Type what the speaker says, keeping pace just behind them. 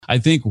I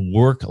think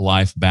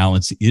work-life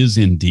balance is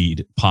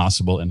indeed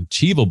possible and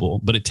achievable,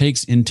 but it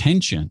takes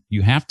intention.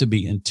 You have to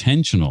be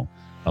intentional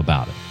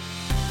about it.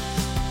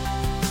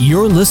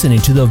 You're listening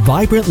to the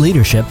Vibrant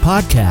Leadership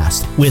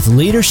Podcast with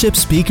leadership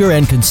speaker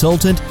and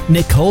consultant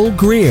Nicole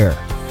Greer.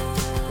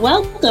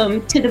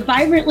 Welcome to the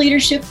Vibrant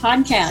Leadership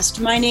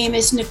Podcast. My name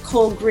is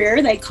Nicole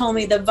Greer. They call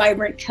me the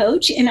Vibrant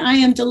Coach, and I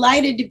am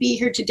delighted to be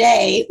here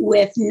today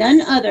with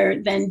none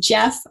other than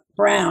Jeff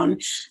Brown.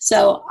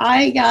 So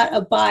I got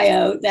a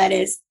bio that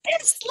is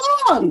this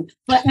long,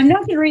 but I'm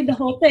not going to read the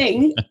whole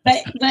thing,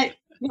 but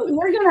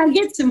we're going to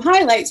get some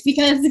highlights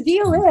because the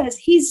deal is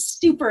he's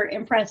super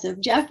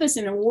impressive. Jeff is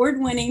an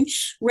award-winning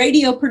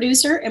radio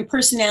producer and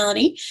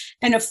personality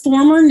and a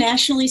former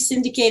nationally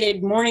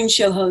syndicated morning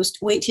show host.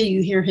 Wait till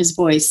you hear his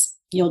voice.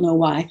 You'll know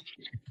why.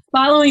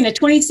 Following a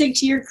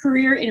 26-year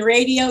career in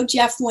radio,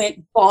 Jeff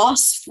went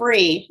boss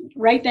free.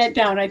 Write that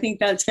down. I think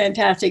that's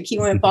fantastic. He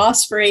went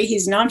boss free.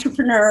 He's an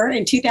entrepreneur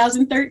in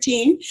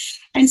 2013.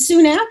 And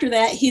soon after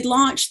that, he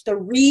launched the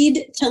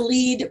Read to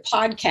Lead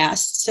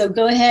podcast. So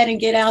go ahead and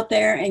get out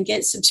there and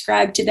get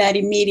subscribed to that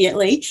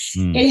immediately.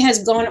 It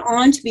has gone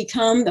on to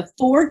become the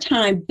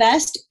 4-time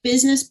Best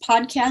Business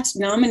Podcast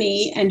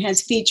nominee and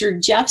has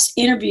featured Jeff's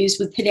interviews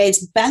with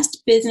today's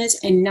best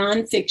business and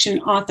nonfiction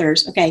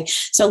authors. Okay,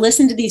 so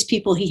listen to these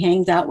people he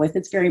hangs out with.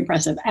 It's very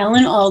impressive.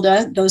 Alan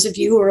Alda, those of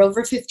you who are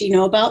over 50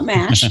 know about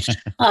MASH.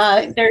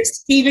 There's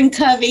Stephen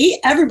Covey.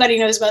 Everybody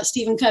knows about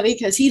Stephen Covey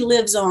because he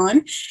lives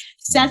on.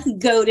 Seth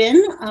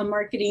Godin, a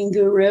marketing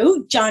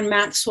guru, John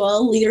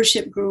Maxwell,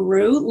 leadership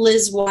guru,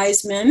 Liz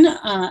Wiseman,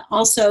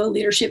 also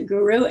leadership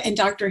guru, and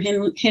Dr.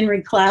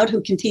 Henry Cloud,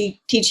 who can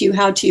teach you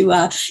how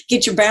to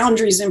get your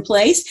boundaries in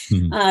place,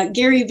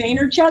 Gary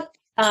Vaynerchuk,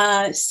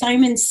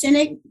 Simon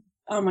Sinek,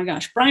 oh my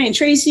gosh, Brian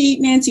Tracy,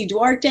 Nancy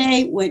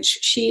Duarte, which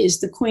she is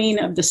the queen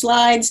of the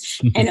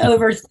slides, and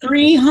over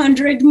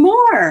 300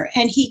 more.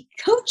 And he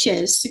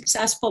coaches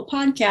successful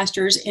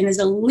podcasters and is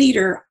a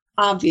leader,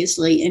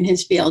 obviously, in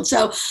his field.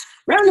 So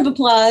round of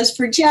applause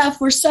for Jeff.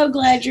 We're so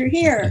glad you're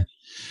here.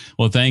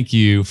 Well, thank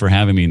you for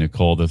having me,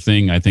 Nicole. The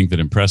thing I think that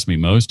impressed me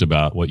most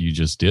about what you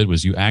just did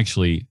was you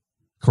actually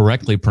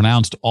correctly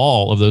pronounced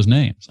all of those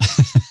names.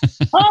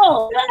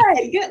 Oh,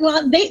 good.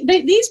 Well,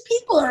 these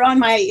people are on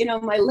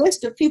my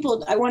list of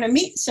people I want to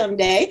meet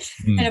someday.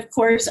 And of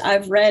course,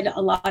 I've read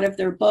a lot of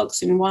their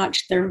books and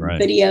watched their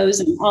videos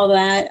and all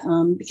that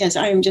because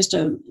I am just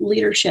a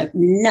leadership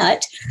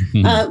nut.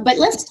 But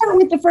let's start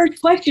with the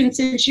first question.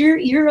 Since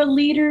you're a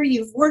leader,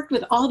 you've worked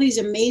with all these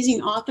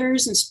amazing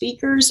authors and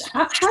speakers.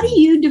 How do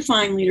you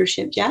define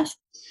leadership, Jeff?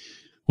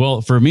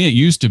 Well, for me, it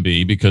used to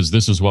be, because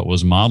this is what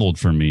was modeled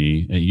for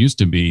me, it used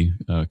to be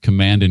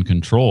command and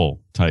control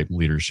type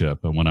leadership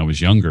when I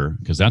was younger,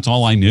 because that's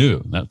all I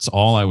knew. That's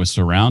all I was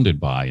surrounded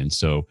by. And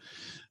so,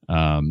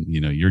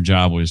 your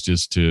job was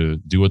just to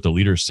do what the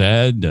leader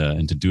said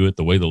and to do it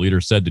the way the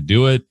leader said to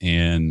do it.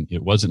 And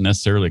it wasn't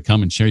necessarily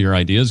come and share your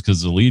ideas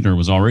because the leader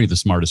was already the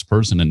smartest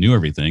person and knew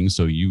everything.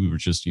 So you were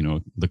just,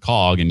 the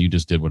cog, and you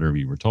just did whatever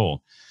you were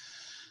told.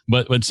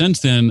 But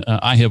since then,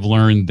 I have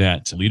learned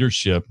that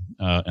leadership,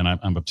 and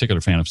I'm a particular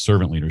fan of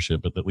servant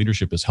leadership, but that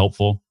leadership is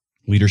helpful.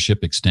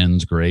 Leadership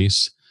extends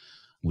grace.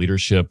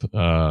 Leadership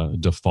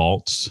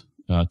defaults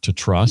to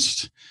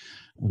trust.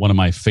 One of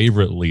my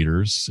favorite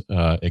leaders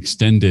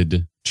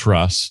extended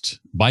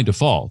trust by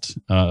default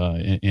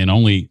and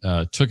only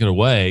took it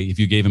away if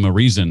you gave him a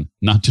reason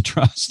not to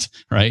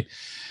trust, right?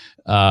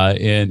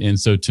 And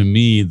so to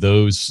me,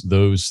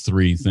 those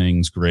three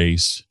things,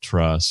 grace,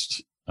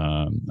 trust,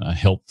 a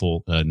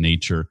helpful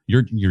nature.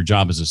 Your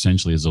job is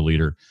essentially as a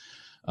leader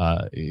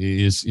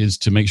is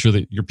to make sure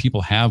that your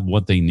people have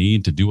what they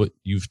need to do what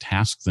you've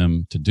tasked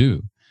them to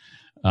do.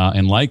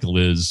 And like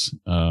Liz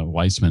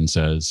Wiseman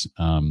says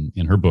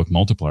in her book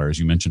Multipliers,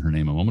 you mentioned her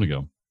name a moment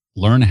ago,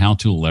 learn how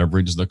to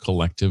leverage the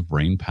collective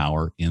brain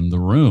power in the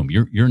room.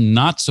 You're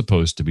not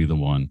supposed to be the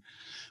one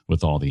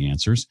with all the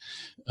answers.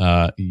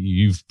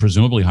 You've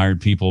presumably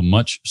hired people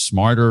much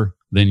smarter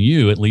than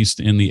you, at least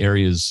in the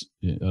areas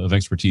of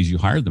expertise you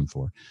hired them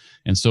for.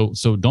 And so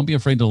don't be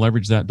afraid to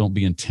leverage that. Don't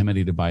be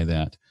intimidated by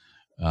that.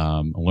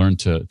 Learn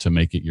to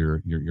make it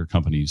your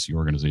company's, your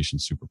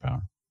organization's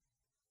superpower.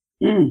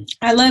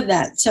 I love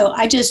that. So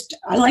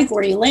I like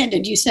where you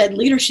landed. You said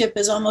leadership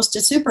is almost a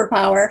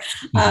superpower,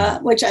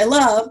 which I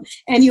love.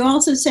 And you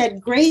also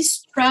said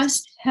grace,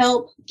 trust,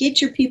 help,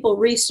 get your people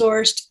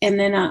resourced. And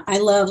then I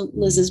love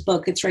Liz's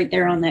book. It's right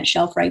there on that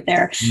shelf right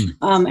there.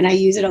 And I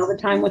use it all the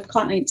time with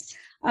clients.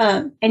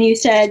 And you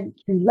said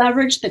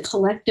leverage the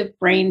collective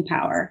brain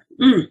power.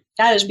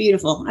 That is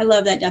beautiful. I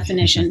love that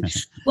definition.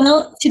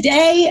 Well,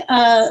 today,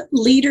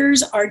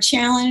 leaders are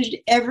challenged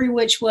every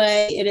which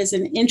way. It is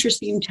an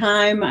interesting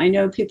time. I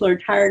know people are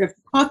tired of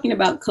talking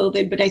about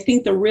COVID, but I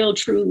think the real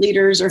true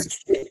leaders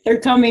they're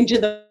coming to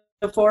the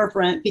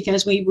forefront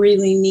because we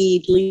really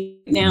need lead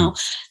now.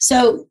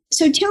 So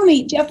So tell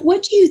me, Jeff,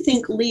 what do you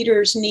think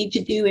leaders need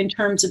to do in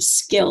terms of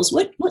skills?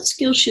 What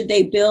skills should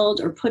they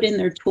build or put in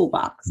their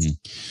toolbox?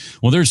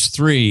 Well, there's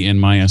three in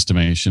my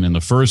estimation. And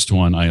the first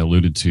one I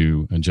alluded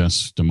to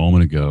just a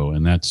moment ago,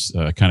 and that's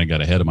kind of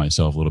got ahead of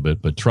myself a little bit,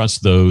 but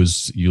trust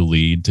those you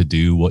lead to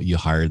do what you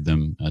hired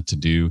them to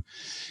do.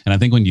 And I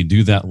think when you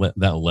do that,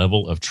 that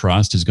level of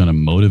trust is going to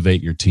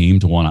motivate your team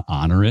to want to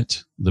honor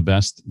it the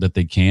best that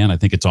they can. I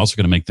think it's also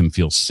going to make them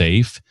feel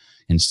safe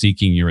in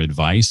seeking your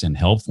advice and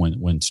help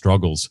when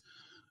struggles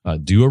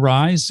do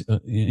arise.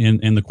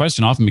 And the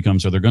question often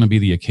becomes, are there going to be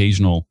the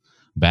occasional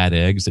bad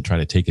eggs that try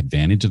to take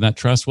advantage of that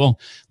trust?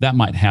 Well, that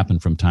might happen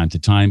from time to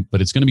time,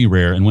 but it's going to be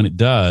rare. And when it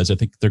does, I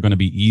think they're going to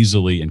be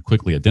easily and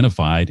quickly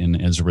identified.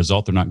 And as a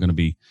result, they're not going to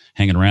be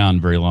hanging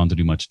around very long to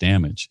do much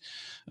damage.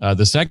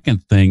 The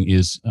second thing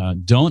is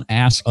don't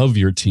ask of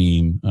your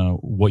team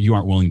what you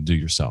aren't willing to do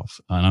yourself.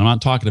 And I'm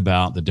not talking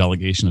about the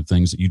delegation of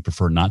things that you'd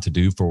prefer not to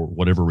do for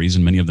whatever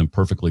reason, many of them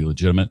perfectly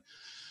legitimate,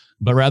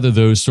 but rather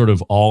those sort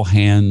of all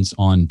hands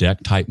on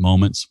deck type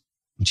moments.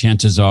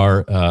 Chances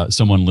are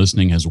someone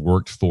listening has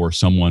worked for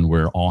someone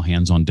where all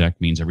hands on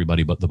deck means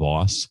everybody but the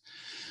boss.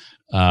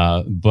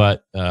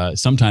 But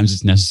sometimes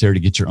it's necessary to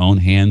get your own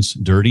hands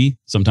dirty,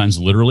 sometimes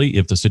literally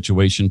if the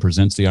situation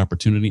presents the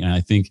opportunity. And I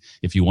think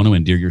if you want to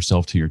endear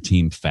yourself to your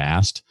team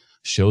fast,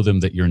 show them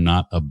that you're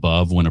not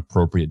above when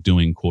appropriate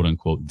doing quote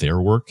unquote their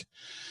work.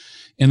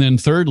 And then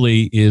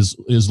thirdly is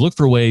look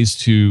for ways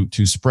to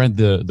spread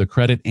the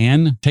credit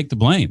and take the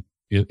blame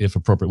if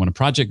appropriate. When a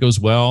project goes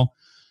well,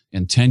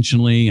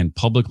 intentionally and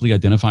publicly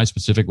identify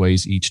specific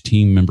ways each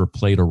team member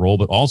played a role,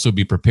 but also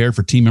be prepared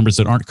for team members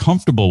that aren't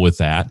comfortable with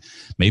that.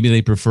 Maybe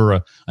they prefer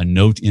a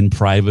note in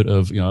private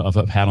of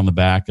a pat on the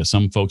back.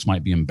 Some folks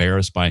might be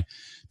embarrassed by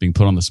being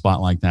put on the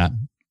spot like that.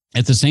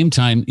 At the same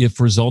time, if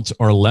results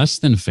are less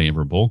than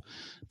favorable,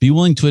 be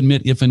willing to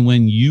admit if and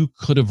when you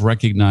could have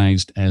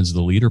recognized as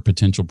the leader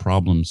potential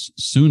problems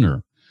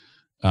sooner.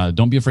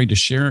 Don't be afraid to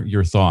share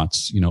your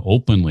thoughts,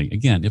 openly,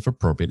 again, if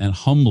appropriate, and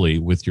humbly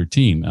with your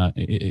team.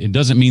 It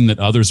doesn't mean that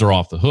others are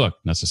off the hook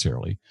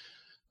necessarily,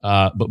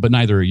 but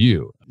neither are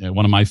you.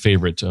 One of my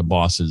favorite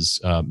bosses,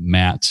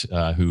 Matt,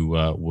 who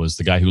was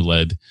the guy who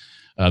led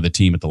the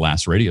team at the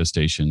last radio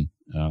station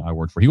I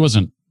worked for, he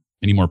wasn't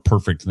any more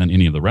perfect than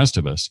any of the rest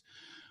of us.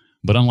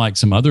 But unlike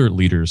some other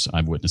leaders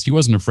I've witnessed, he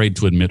wasn't afraid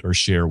to admit or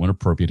share when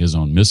appropriate his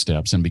own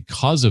missteps. And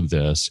because of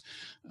this,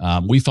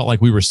 we felt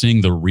like we were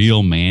seeing the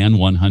real man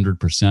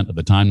 100% of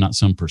the time, not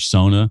some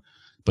persona,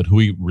 but who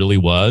he really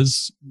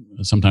was,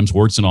 sometimes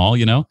warts and all,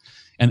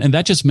 and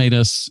that just made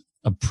us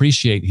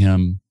appreciate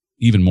him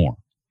even more.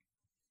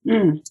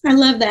 I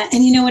love that.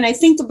 And, when I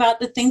think about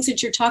the things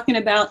that you're talking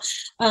about,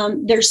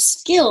 there's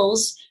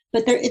skills,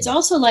 but it's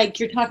also like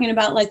you're talking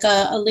about like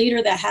a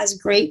leader that has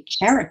great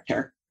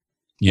character.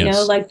 Yes.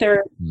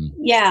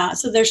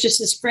 So there's just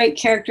this great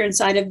character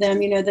inside of them,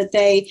 that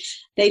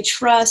they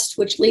trust,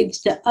 which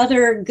leads to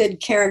other good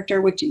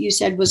character, which you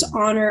said was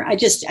honor. I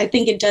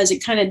think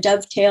it kind of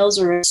dovetails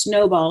or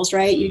snowballs,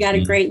 right? You got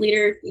a great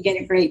leader, you get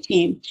a great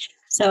team.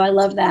 So I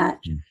love that.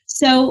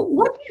 So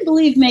what do you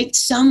believe makes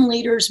some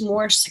leaders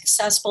more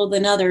successful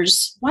than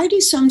others? Why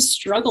do some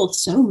struggle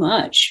so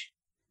much?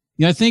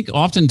 Yeah, I think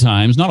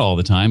oftentimes, not all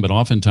the time, but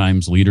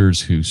oftentimes leaders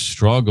who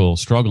struggle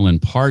in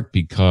part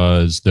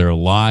because their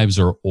lives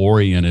are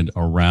oriented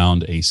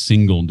around a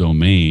single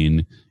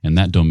domain, and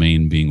that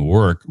domain being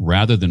work,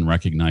 rather than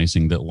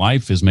recognizing that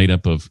life is made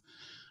up of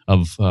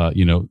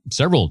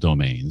several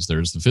domains.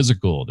 There's the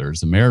physical,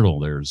 there's the marital,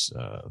 there's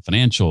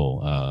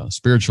financial,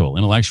 spiritual,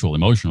 intellectual,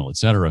 emotional, et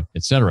cetera,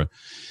 et cetera.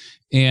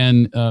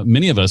 And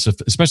many of us,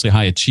 especially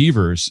high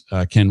achievers,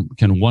 can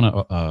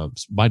want to,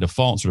 by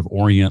default, sort of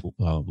orient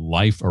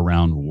life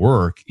around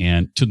work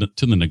and to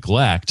the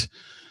neglect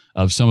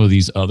of some of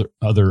these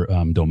other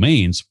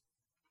domains.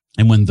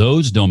 And when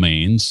those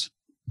domains,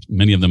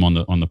 many of them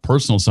on the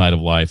personal side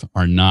of life,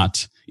 are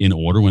not in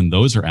order, when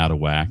those are out of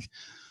whack,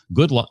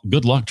 good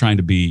luck trying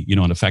to be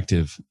an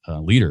effective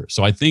leader.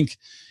 So I think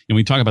when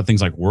we talk about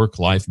things like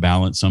work-life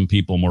balance, some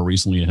people more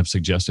recently have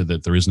suggested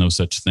that there is no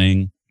such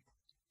thing.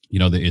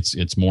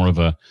 It's more of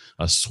a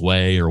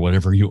sway or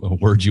whatever a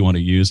word you want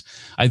to use.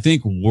 I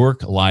think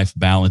work-life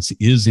balance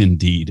is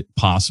indeed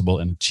possible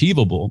and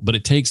achievable, but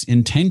it takes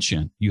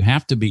intention. You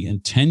have to be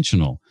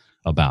intentional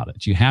about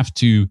it. You have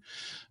to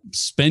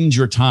spend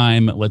your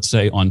time, let's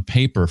say, on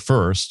paper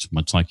first,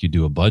 much like you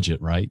do a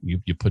budget, right? You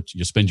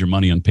spend your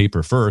money on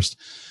paper first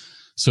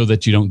so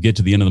that you don't get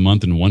to the end of the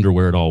month and wonder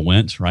where it all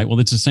went, right? Well,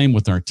 it's the same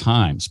with our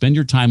time. Spend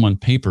your time on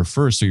paper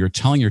first so you're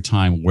telling your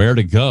time where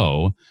to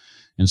go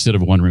instead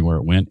of wondering where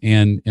it went.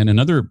 And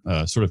another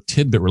sort of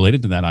tidbit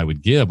related to that I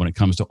would give when it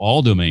comes to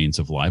all domains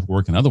of life,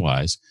 work and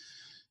otherwise,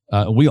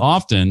 we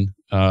often,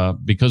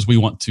 because we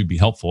want to be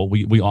helpful,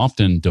 we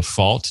often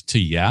default to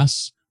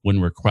yes when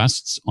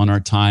requests on our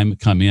time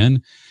come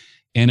in.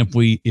 And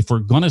if we're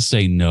going to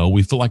say no,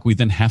 we feel like we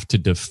then have to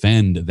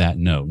defend that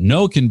no.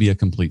 No can be a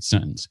complete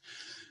sentence.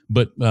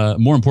 But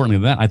more importantly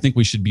than that, I think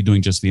we should be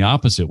doing just the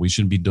opposite. We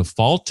should be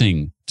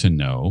defaulting to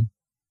no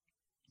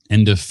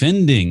and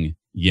defending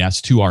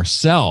yes to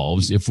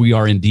ourselves if we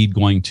are indeed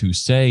going to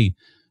say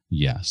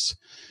yes.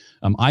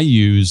 I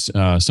use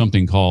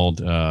something called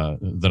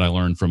that I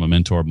learned from a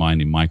mentor of mine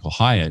named Michael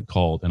Hyatt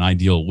called an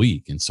ideal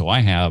week. And so I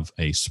have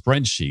a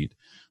spreadsheet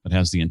that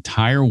has the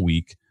entire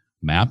week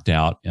mapped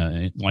out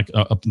like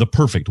the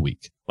perfect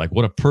week, like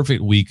what a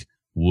perfect week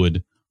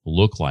would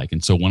look like.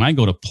 And so when I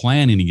go to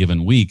plan any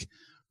given week,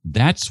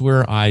 that's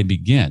where I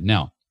begin.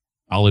 Now,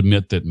 I'll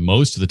admit that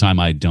most of the time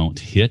I don't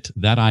hit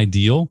that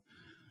ideal,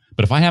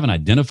 but if I haven't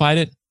identified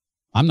it,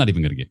 I'm not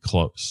even going to get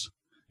close.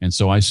 And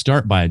so I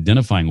start by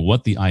identifying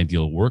what the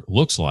ideal work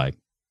looks like,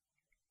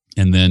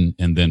 and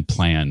then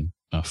plan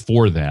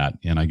for that,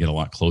 and I get a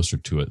lot closer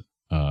to it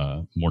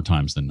more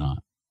times than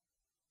not.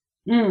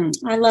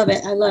 I love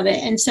it. I love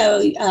it. And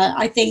so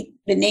I think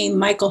the name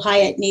Michael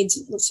Hyatt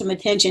needs some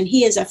attention.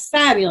 He is a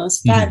fabulous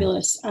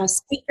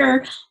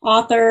speaker,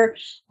 author,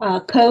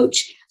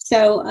 coach.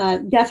 So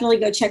definitely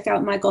go check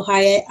out Michael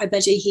Hyatt. I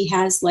bet you he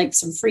has like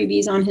some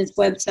freebies on his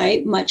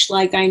website, much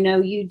like I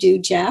know you do,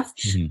 Jeff.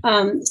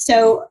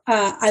 So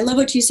I love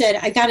what you said.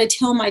 I got to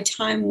tell my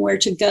time where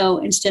to go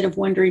instead of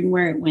wondering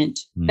where it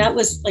went. That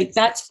was like,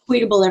 that's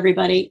tweetable,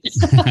 everybody.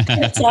 So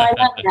I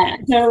love that.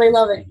 I totally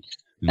love it.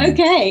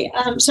 Okay.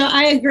 So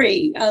I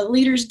agree.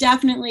 Leaders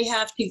definitely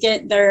have to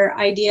get their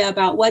idea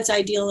about what's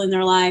ideal in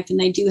their life, and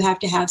they do have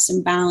to have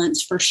some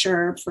balance for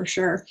sure.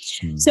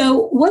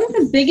 So what are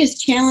the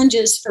biggest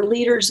challenges for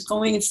leaders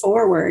going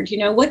forward? You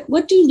know,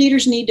 what do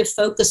leaders need to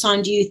focus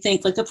on, do you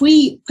think? Like if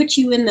we put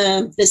you in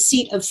the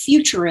seat of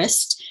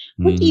futurist,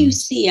 what do you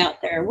see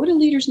out there? What do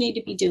leaders need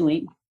to be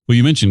doing? Well,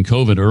 you mentioned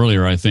COVID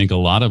earlier. I think a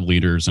lot of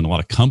leaders and a lot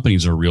of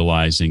companies are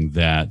realizing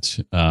that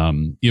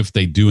if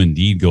they do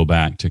indeed go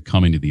back to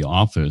coming to the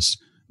office,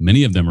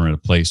 many of them are in a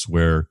place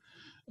where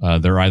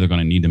they're either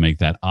going to need to make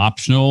that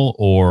optional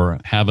or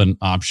have an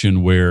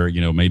option where,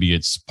 you know, maybe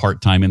it's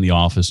part-time in the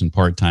office and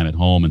part-time at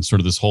home, and sort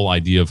of this whole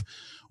idea of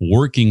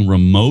working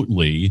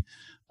remotely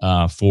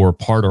for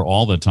part or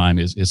all the time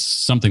is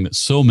something that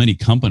so many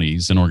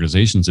companies and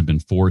organizations have been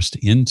forced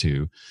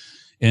into.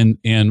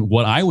 And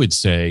what I would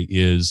say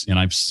is, and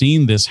I've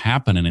seen this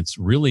happen, and it's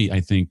really,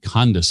 I think,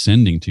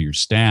 condescending to your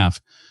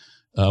staff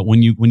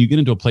when you get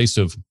into a place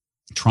of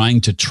trying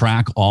to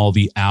track all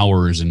the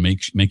hours and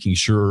making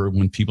sure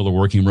when people are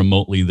working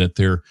remotely that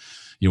they're,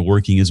 you know,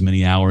 working as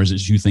many hours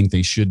as you think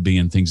they should be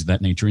and things of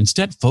that nature.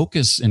 Instead,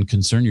 focus and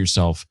concern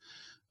yourself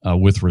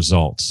with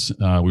results.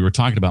 We were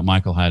talking about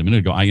Michael Hyatt a minute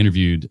ago. I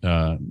interviewed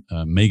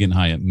Megan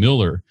Hyatt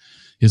Miller,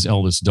 his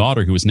eldest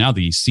daughter, who is now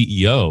the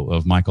CEO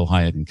of Michael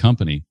Hyatt and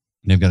Company.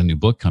 They've got a new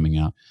book coming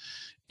out.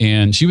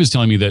 And she was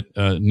telling me that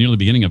near the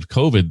beginning of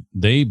COVID,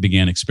 they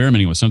began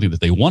experimenting with something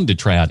that they wanted to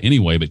try out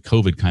anyway, but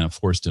COVID kind of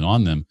forced it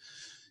on them.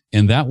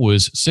 And that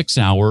was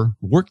 6-hour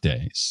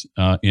workdays.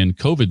 And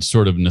COVID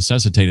sort of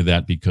necessitated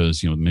that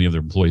because, you know, many of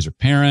their employees are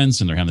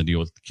parents and they're having to deal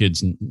with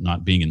kids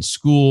not being in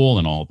school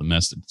and all the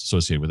mess that's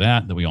associated with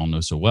that we all know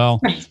so well.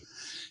 Right.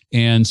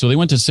 And so they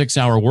went to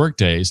 6-hour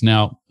workdays.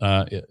 Now,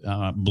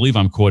 I believe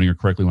I'm quoting her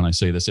correctly when I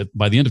say this.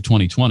 By the end of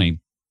 2020,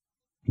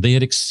 they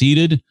had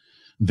exceeded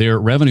their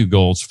revenue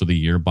goals for the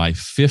year by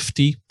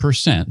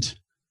 50%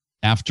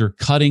 after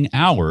cutting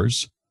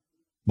hours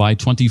by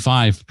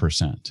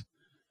 25%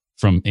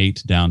 from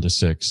 8 down to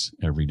 6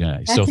 every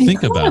day. That's so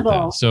think incredible.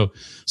 about that.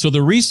 So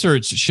the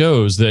research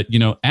shows that, you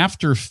know,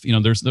 after, you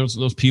know, there's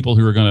those people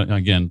who are going to,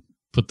 again,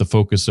 put the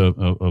focus of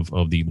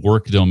the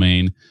work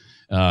domain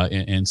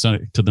and so,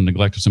 to the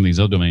neglect of some of these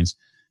other domains.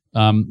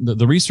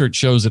 The research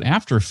shows that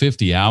after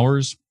 50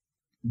 hours,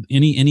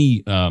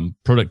 any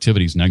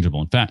productivity is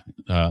negligible. In fact,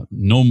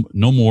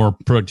 no more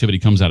productivity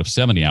comes out of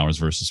 70 hours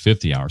versus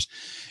 50 hours.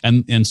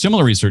 And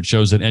similar research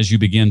shows that as you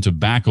begin to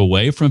back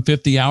away from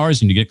 50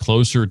 hours and you get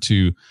closer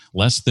to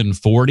less than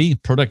 40,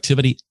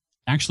 productivity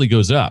actually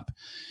goes up.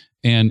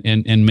 And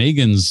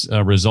Megan's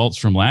results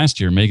from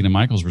last year, Megan and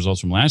Michael's results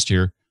from last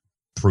year,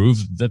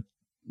 prove that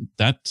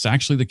that's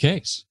actually the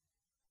case.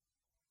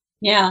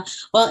 Yeah,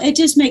 well, it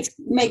just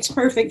makes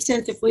perfect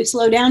sense if we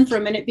slow down for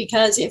a minute,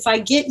 because if I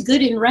get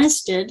good and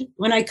rested,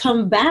 when I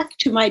come back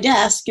to my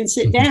desk and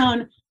sit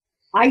down,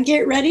 I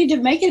get ready to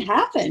make it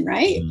happen,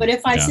 right? But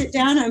if I sit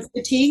down, I'm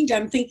fatigued,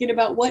 I'm thinking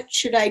about what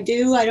should I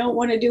do? I don't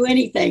want to do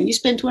anything. You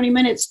spend 20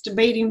 minutes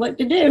debating what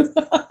to do.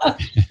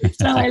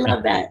 So I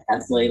love that.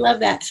 Absolutely love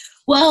that.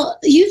 Well,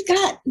 you've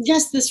got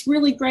just this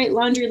really great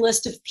laundry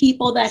list of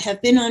people that have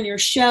been on your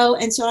show.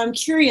 And so I'm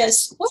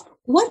curious,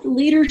 what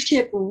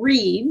leadership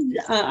read?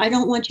 I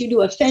don't want you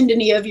to offend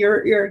any of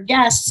your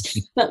guests,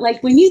 but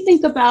like when you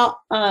think about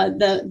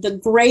the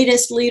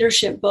greatest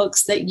leadership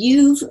books that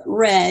you've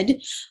read,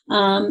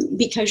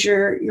 because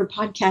your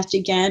podcast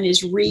again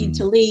is Read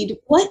to Lead,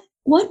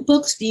 what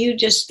books do you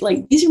just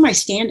like? These are my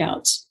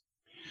standouts.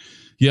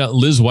 Yeah,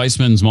 Liz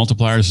Weissman's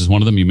Multipliers is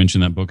one of them. You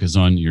mentioned that book is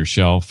on your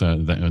shelf.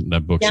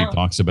 That book, she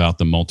talks about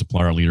the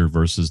multiplier leader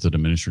versus the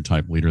diminisher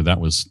type leader. That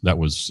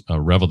was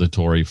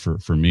revelatory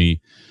for me.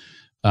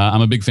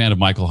 I'm a big fan of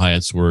Michael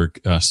Hyatt's work.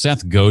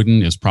 Seth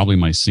Godin is probably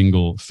my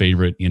single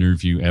favorite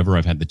interview ever.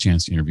 I've had the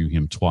chance to interview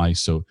him twice.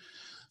 So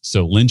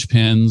So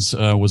Linchpins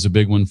was a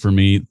big one for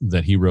me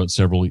that he wrote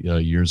several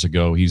years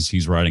ago.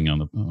 He's writing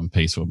on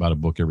pace of about a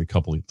book every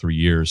 3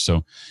 years.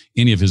 So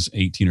any of his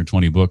 18 or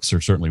 20 books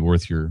are certainly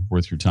worth your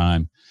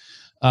time.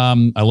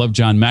 I love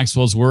John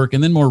Maxwell's work.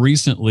 And then more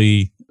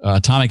recently,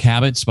 Atomic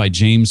Habits by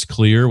James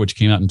Clear, which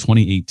came out in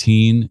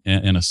 2018,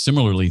 and a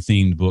similarly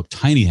themed book,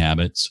 Tiny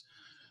Habits,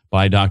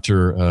 by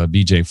Dr.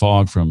 B.J.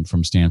 Fogg from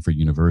Stanford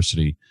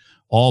University.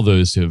 All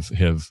those have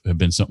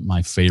been some of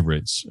my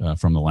favorites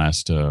from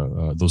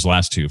those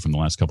last two from the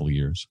last couple of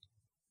years.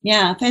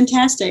 Yeah,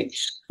 fantastic.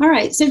 All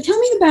right. So tell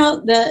me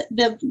about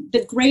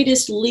the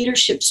greatest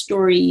leadership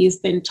story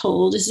you've been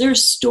told. Is there a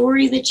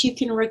story that you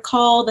can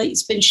recall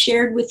that's been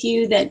shared with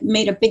you that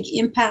made a big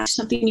impact,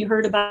 something you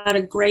heard about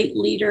a great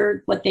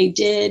leader, what they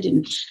did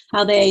and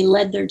how they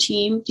led their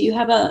team? Do you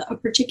have a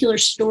particular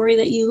story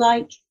that you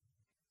like?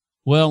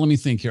 Well, let me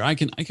think here. I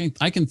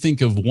can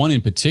think of one in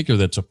particular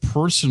that's a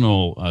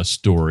personal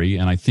story,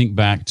 and I think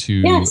back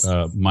to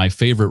my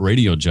favorite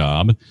radio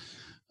job.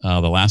 The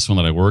last one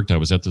that I worked, I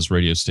was at this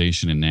radio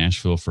station in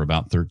Nashville for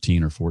about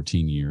 13 or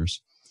 14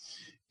 years.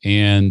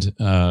 And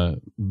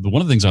one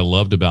of the things I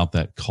loved about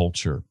that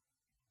culture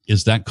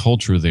is that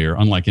culture there,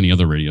 unlike any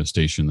other radio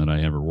station that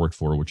I ever worked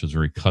for, which is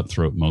very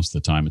cutthroat most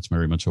of the time. It's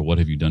very much a what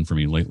have you done for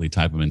me lately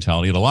type of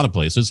mentality at a lot of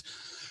places.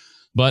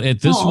 But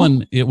at this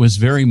one, it was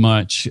very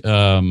much,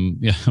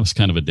 it was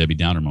kind of a Debbie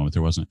Downer moment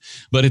there, wasn't it?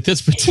 But at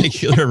this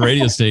particular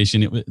radio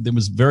station, it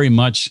was very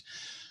much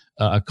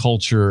a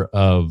culture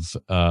of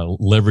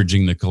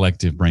leveraging the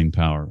collective brain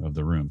power of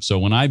the room. So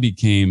when I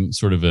became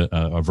sort of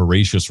a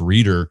voracious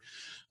reader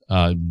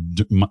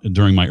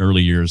during my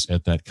early years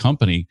at that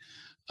company,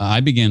 I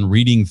began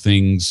reading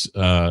things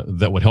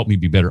that would help me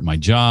be better at my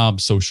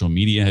job. Social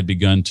media had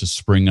begun to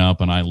spring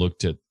up, and I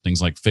looked at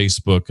things like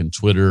Facebook and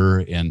Twitter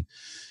and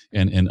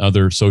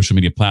other social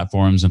media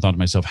platforms and thought to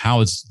myself,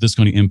 how is this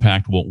going to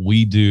impact what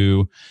we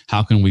do?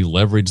 How can we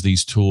leverage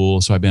these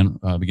tools? So I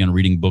began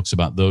reading books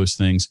about those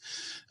things.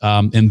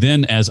 And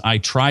then as I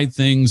tried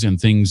things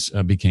and things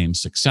became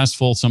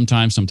successful,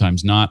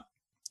 sometimes not.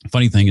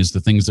 Funny thing is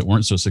the things that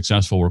weren't so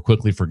successful were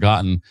quickly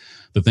forgotten.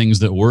 The things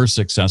that were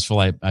successful,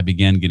 I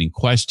began getting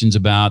questions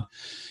about.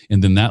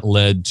 And then that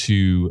led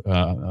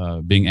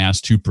to being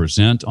asked to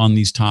present on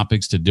these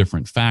topics to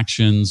different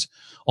factions,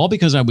 all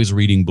because I was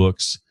reading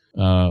books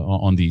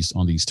on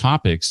these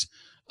topics.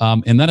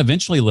 And that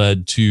eventually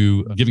led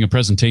to giving a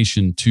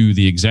presentation to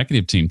the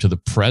executive team, to the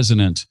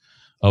president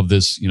of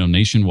this,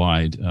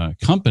 nationwide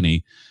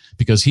company,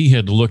 because he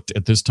had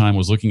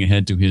was looking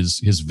ahead to his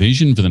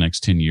vision for the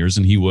next 10 years.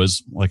 And he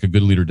was, like a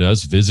good leader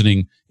does,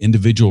 visiting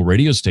individual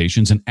radio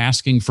stations and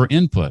asking for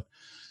input.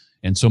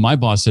 And so my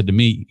boss said to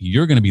me,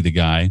 you're going to be the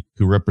guy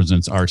who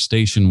represents our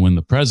station when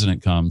the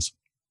president comes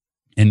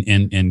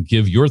and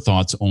give your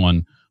thoughts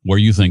on where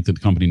you think that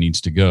the company needs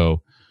to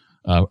go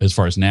as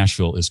far as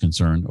Nashville is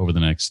concerned over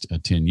the next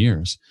 10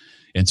 years.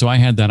 And so I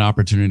had that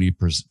opportunity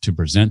to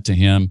present to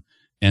him.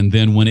 And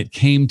then when it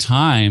came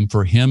time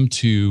for him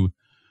to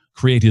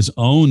create his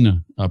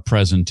own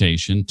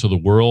presentation to the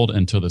world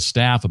and to the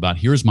staff about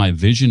here's my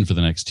vision for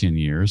the next 10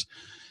 years,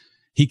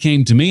 he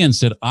came to me and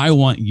said, I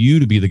want you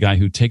to be the guy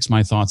who takes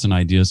my thoughts and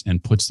ideas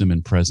and puts them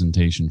in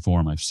presentation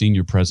form. I've seen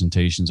your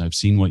presentations. I've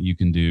seen what you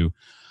can do.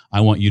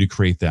 I want you to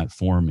create that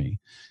for me.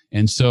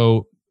 And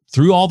so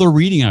through all the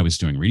reading I was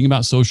doing, reading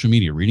about social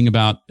media, reading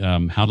about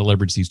how to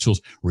leverage these tools,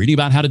 reading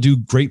about how to do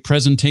great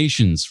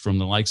presentations from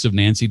the likes of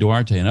Nancy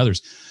Duarte and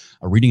others,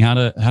 reading how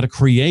to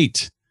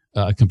create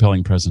a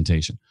compelling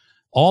presentation.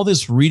 All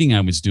this reading I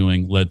was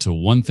doing led to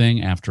one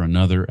thing after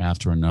another,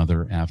 after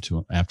another,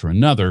 after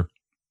another,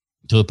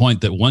 to the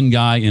point that one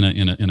guy in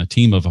a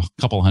team of a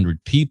couple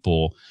hundred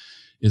people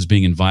is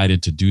being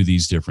invited to do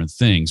these different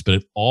things. But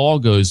it all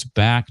goes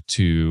back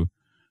to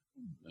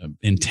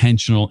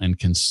intentional and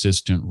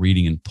consistent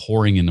reading and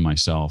pouring into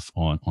myself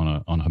on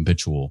a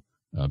habitual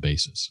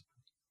basis.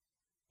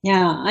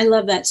 Yeah, I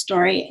love that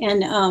story.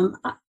 And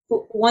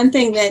one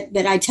thing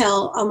that I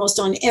tell almost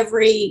on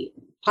every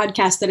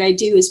podcast that I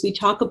do is we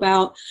talk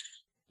about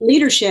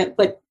leadership,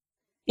 but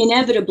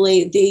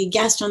inevitably the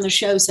guest on the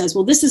show says,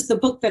 well, this is the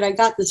book that I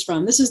got this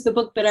from. This is the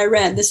book that I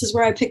read. This is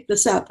where I picked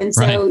this up. And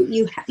so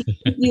you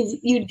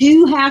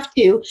do have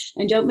to,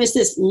 and don't miss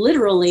this,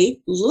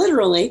 literally,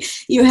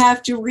 you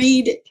have to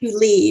read to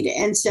lead.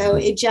 And so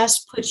it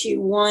just puts you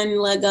one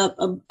leg up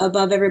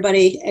above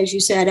everybody, as you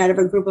said, out of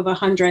a group of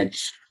 100.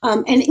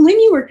 And when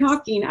you were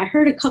talking, I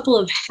heard a couple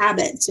of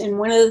habits. And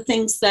one of the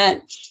things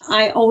that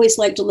I always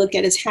like to look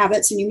at is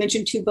habits. And you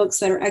mentioned 2 books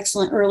that are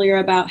excellent earlier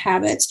about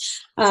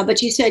habits.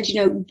 But you said,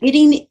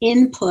 getting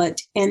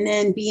input and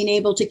then being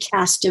able to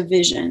cast a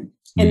vision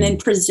and then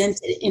present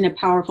it in a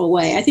powerful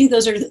way. I think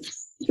those are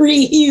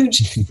three huge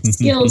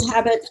skills,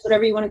 habits,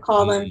 whatever you want to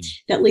call them,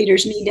 that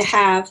leaders need to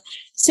have.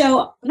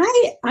 So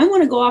I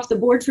want to go off the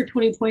board for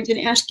 20 points and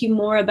ask you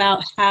more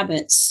about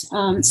habits,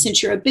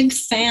 since you're a big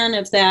fan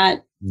of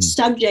that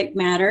subject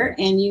matter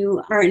and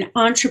you are an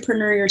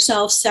entrepreneur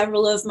yourself.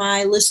 Several of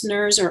my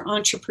listeners are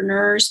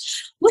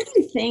entrepreneurs. What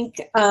do you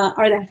think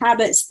are the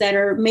habits that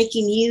are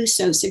making you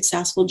so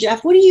successful?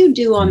 Jeff, what do you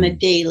do on the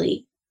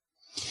daily?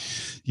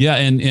 Yeah,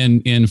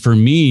 and for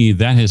me,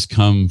 that has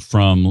come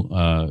from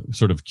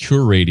sort of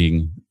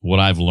curating what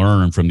I've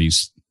learned from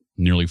these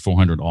nearly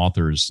 400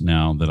 authors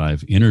now that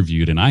I've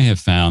interviewed. And I have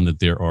found that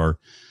there are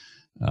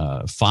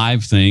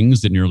 5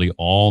 things that nearly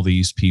all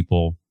these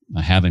people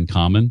have in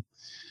common.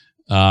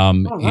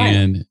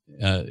 And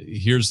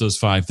here's those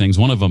 5 things.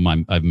 One of them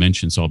I've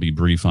mentioned, so I'll be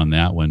brief on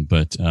that one.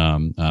 But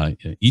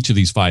each of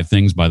these 5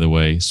 things, by the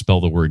way,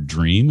 spell the word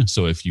dream.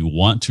 So if you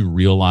want to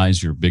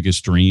realize your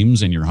biggest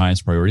dreams and your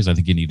highest priorities, I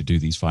think you need to do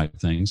these 5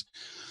 things.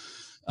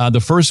 The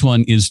first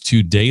one is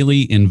to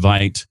daily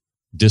invite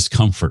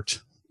discomfort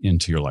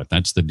into your life.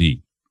 That's the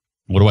D.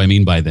 What do I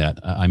mean by that?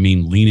 I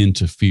mean, lean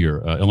into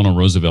fear. Eleanor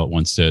Roosevelt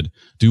once said,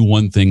 do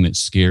one thing that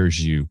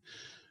scares you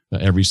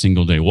every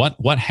single day.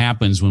 What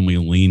happens when we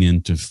lean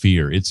into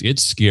fear?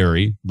 It's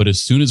scary, but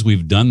as soon as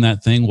we've done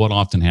that thing, what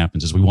often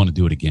happens is we want to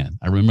do it again.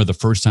 I remember the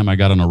first time I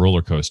got on a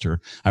roller coaster,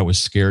 I was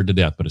scared to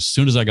death, but as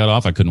soon as I got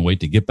off, I couldn't wait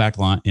to get back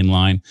in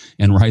line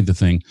and ride the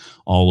thing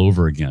all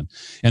over again.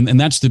 And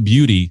that's the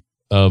beauty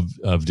of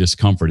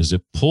discomfort, is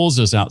it pulls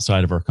us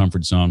outside of our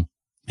comfort zone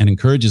and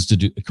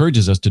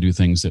encourages us to do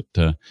things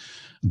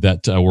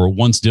that were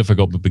once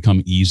difficult but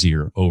become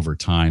easier over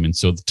time. And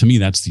so to me,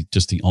 that's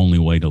just the only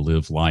way to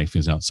live life,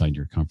 is outside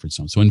your comfort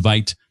zone. So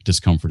invite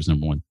discomfort is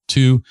number 1.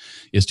 2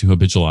 is to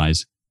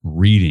habitualize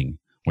reading.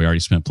 We already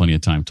spent plenty of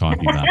time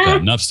talking about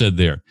that. Enough said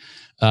there.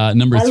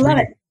 Number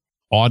 3,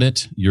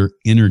 audit your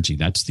energy.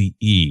 That's the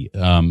E.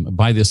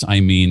 By this,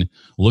 I mean,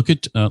 look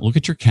at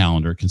your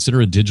calendar.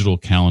 Consider a digital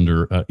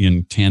calendar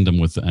in tandem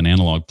with an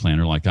analog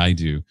planner like I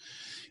do.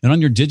 And on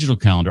your digital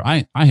calendar,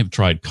 I have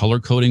tried color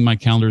coding my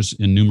calendars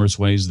in numerous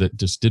ways that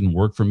just didn't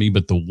work for me.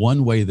 But the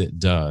one way that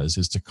does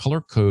is to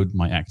color code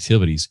my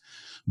activities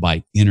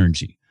by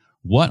energy.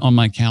 What on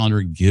my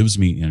calendar gives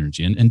me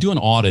energy? And do an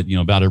audit,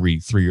 about every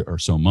 3 or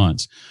so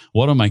months.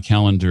 What on my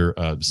calendar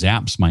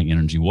zaps my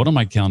energy? What on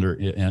my calendar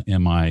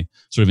am I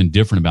sort of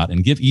indifferent about?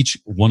 And give each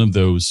one of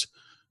those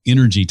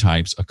energy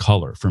types a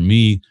color. For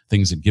me,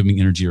 things that give me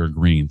energy are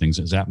green. Things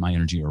that zap my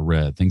energy are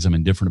red. Things I'm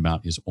indifferent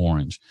about is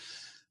orange.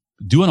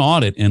 Do an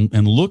audit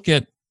and look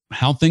at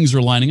how things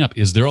are lining up.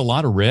 Is there a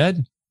lot of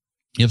red?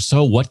 If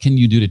so, what can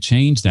you do to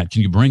change that?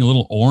 Can you bring a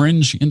little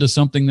orange into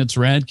something that's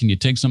red? Can you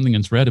take something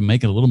that's red and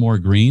make it a little more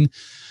green?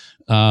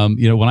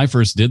 When I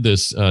first did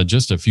this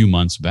just a few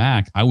months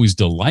back, I was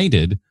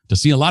delighted to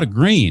see a lot of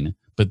green,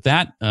 but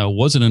that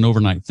wasn't an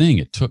overnight thing.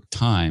 It took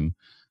time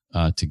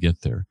to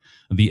get there.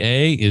 The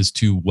A is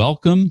to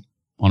welcome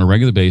on a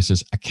regular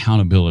basis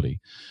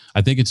accountability.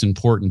 I think it's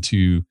important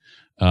to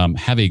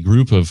have a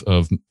group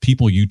of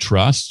people you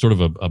trust, sort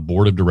of a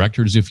board of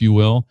directors, if you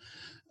will,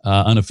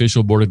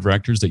 unofficial board of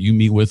directors that you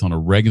meet with on a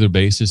regular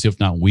basis, if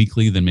not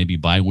weekly, then maybe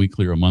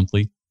bi-weekly or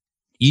monthly.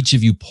 Each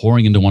of you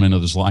pouring into one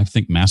another's life. I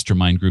think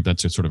mastermind group,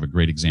 that's sort of a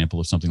great example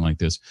of something like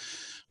this,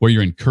 where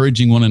you're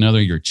encouraging one another,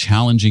 you're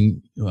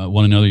challenging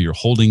one another, you're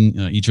holding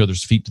each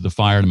other's feet to the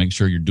fire to make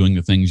sure you're doing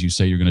the things you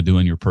say you're going to do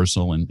in your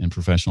personal and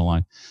professional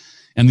life.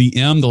 And the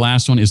M, the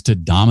last one, is to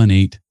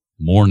dominate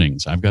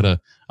mornings. I've got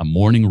a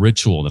morning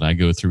ritual that I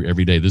go through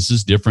every day. This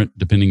is different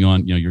depending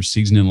on your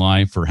season in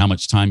life, or how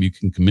much time you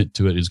can commit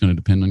to it is going to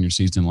depend on your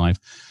season in life.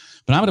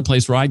 But I'm at a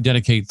place where I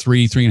dedicate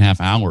 3.5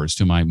 hours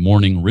to my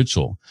morning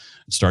ritual.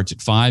 It starts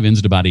at 5, ends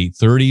at about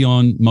 8:30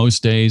 on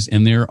most days.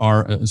 And there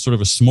are sort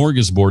of a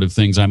smorgasbord of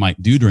things I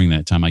might do during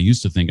that time. I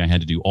used to think I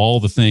had to do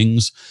all the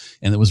things,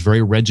 and it was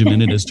very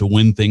regimented as to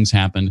when things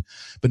happened.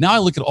 But now I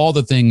look at all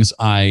the things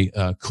I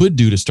could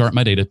do to start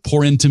my day, to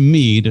pour into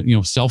me,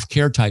 to,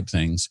 self-care type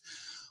things.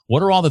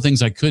 What are all the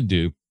things I could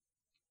do?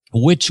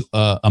 Which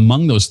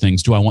among those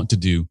things do I want to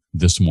do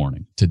this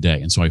morning,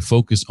 today? And so I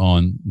focus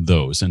on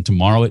those. And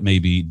tomorrow it may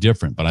be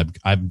different, but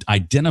I've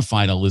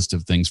identified a list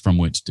of things from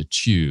which to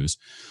choose.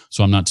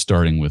 So I'm not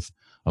starting with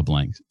a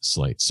blank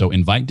slate. So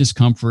invite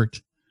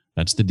discomfort.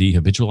 That's the D.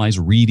 Habitualize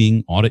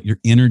reading, audit your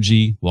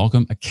energy,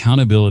 welcome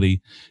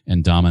accountability,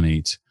 and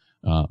dominate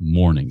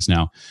mornings.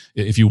 Now,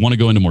 if you want to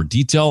go into more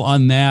detail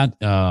on that,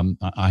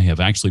 I have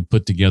actually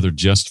put together,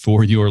 just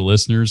for your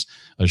listeners,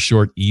 a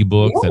short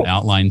ebook that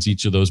outlines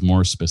each of those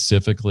more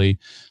specifically.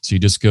 So you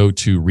just go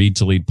to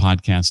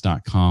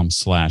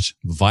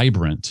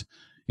readtoleadpodcast.com/vibrant,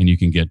 and you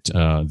can get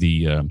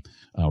the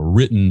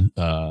written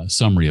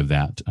summary of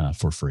that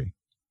for free.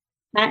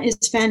 That is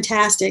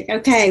fantastic.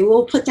 Okay,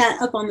 we'll put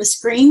that up on the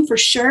screen for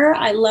sure.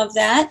 I love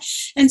that.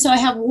 And so I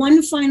have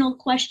one final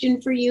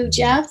question for you,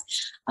 Jeff.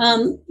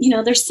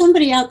 There's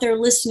somebody out there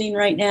listening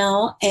right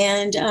now,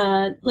 and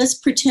let's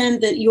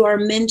pretend that you are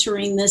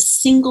mentoring this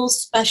single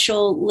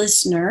special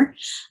listener,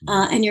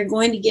 and you're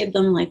going to give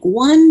them like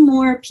one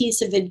more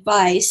piece of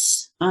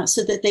advice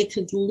so that they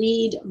could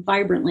lead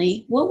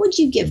vibrantly. What would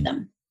you give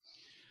them?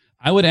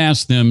 I would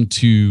ask them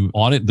to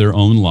audit their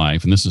own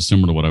life, and this is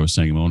similar to what I was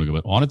saying a moment ago,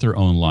 but audit their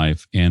own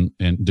life and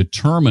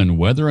determine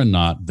whether or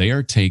not they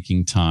are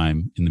taking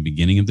time in the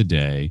beginning of the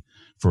day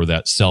for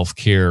that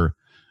self-care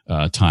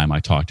time I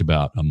talked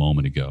about a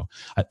moment ago.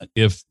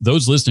 If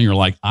those listening are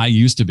like, I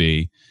used to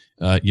be,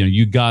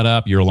 you got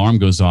up, your alarm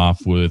goes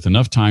off with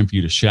enough time for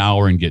you to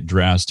shower and get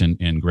dressed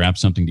and grab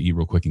something to eat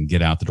real quick and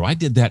get out the door. I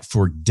did that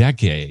for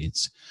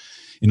decades.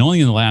 And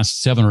only in the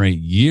last 7 or 8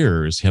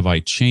 years have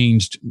I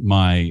changed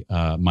my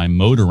my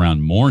mode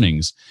around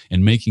mornings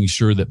and making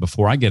sure that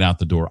before I get out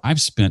the door, I've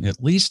spent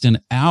at least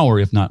an hour,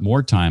 if not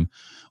more time,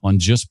 on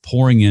just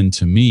pouring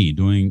into me,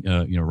 doing,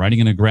 writing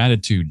in a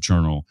gratitude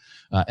journal,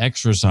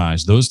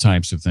 exercise, those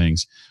types of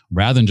things,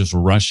 rather than just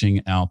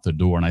rushing out the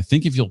door. And I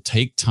think if you'll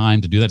take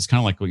time to do that, it's kind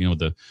of like,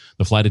 the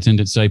flight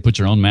attendants say, put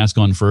your own mask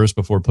on first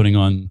before putting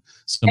on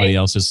somebody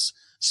else's.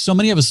 So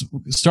many of us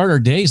start our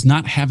days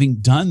not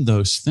having done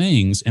those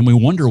things, and we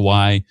wonder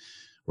why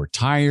we're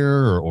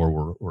tired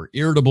or we're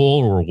irritable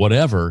or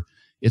whatever.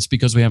 It's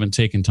because we haven't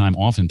taken time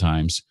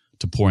oftentimes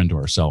to pour into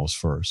ourselves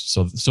first.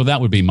 So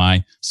that would be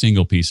my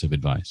single piece of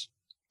advice.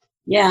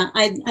 Yeah,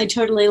 I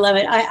totally love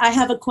it. I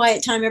have a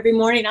quiet time every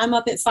morning. I'm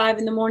up at 5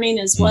 a.m.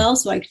 as well,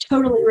 so I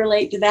totally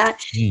relate to that.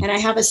 And I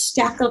have a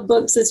stack of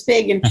books that's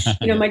big, and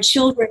my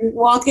children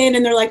walk in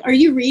and they're like, "Are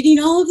you reading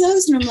all of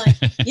those?" And I'm like,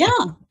 "Yeah."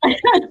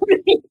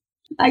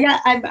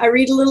 I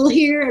read a little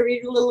here, I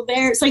read a little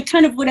there. It's like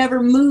kind of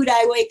whatever mood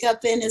I wake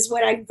up in is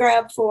what I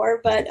grab for.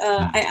 But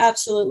I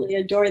absolutely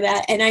adore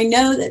that. And I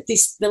know that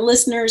the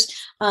listeners,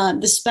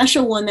 the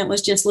special one that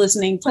was just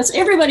listening, plus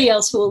everybody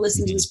else who will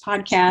listen to this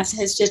podcast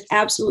has just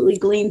absolutely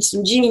gleaned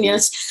some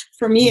genius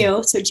from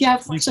you. So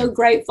Jeff, we're so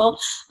grateful.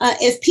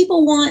 If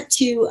people want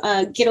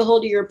to get a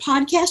hold of your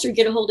podcast or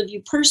get a hold of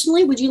you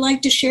personally, would you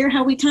like to share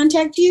how we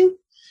contact you?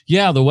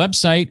 Yeah, the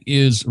website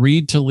is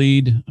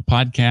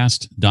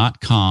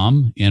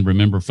readtoleadpodcast.com. And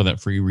remember, for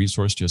that free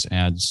resource, just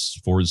add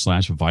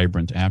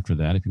 /vibrant after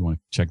that if you want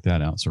to check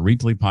that out. So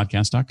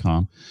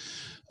readtoleadpodcast.com.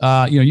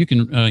 You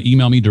can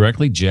email me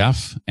directly,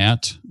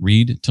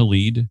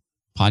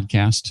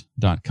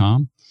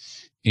 jeff@readtoleadpodcast.com.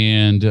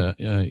 And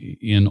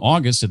in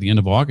August, at the end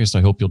of August,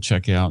 I hope you'll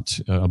check out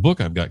a book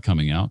I've got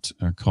coming out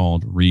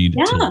called Read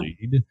to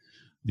Lead.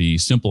 The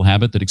Simple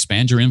Habit That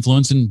Expands Your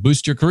Influence and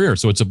Boosts Your Career.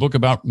 So it's a book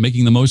about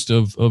making the most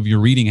of your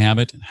reading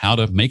habit, how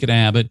to make it a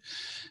habit,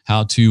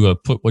 how to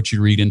put what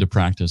you read into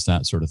practice,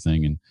 that sort of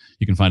thing. And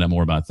you can find out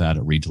more about that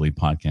at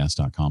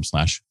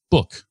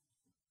readtoleadpodcast.com/book.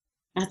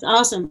 That's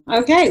awesome.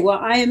 Okay, well,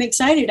 I am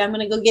excited. I'm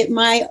going to go get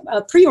my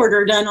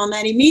pre-order done on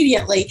that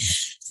immediately.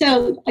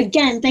 So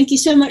again, thank you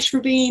so much for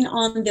being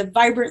on the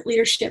Vibrant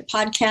Leadership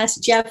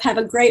Podcast. Jeff, have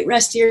a great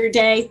rest of your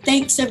day.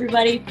 Thanks,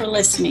 everybody, for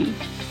listening.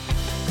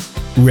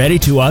 Ready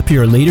to up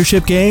your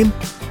leadership game?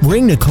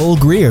 Bring Nicole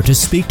Greer to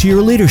speak to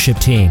your leadership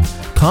team,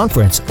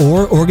 conference,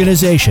 or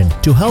organization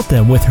to help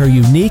them with her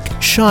unique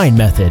SHINE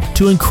method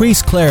to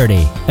increase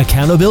clarity,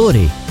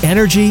 accountability,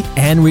 energy,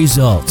 and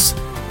results.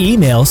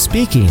 Email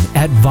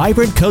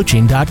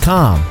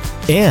speaking@vibrantcoaching.com.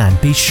 And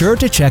be sure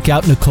to check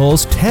out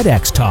Nicole's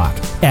TEDx Talk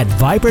at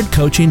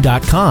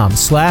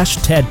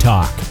vibrantcoaching.com/TED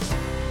Talk.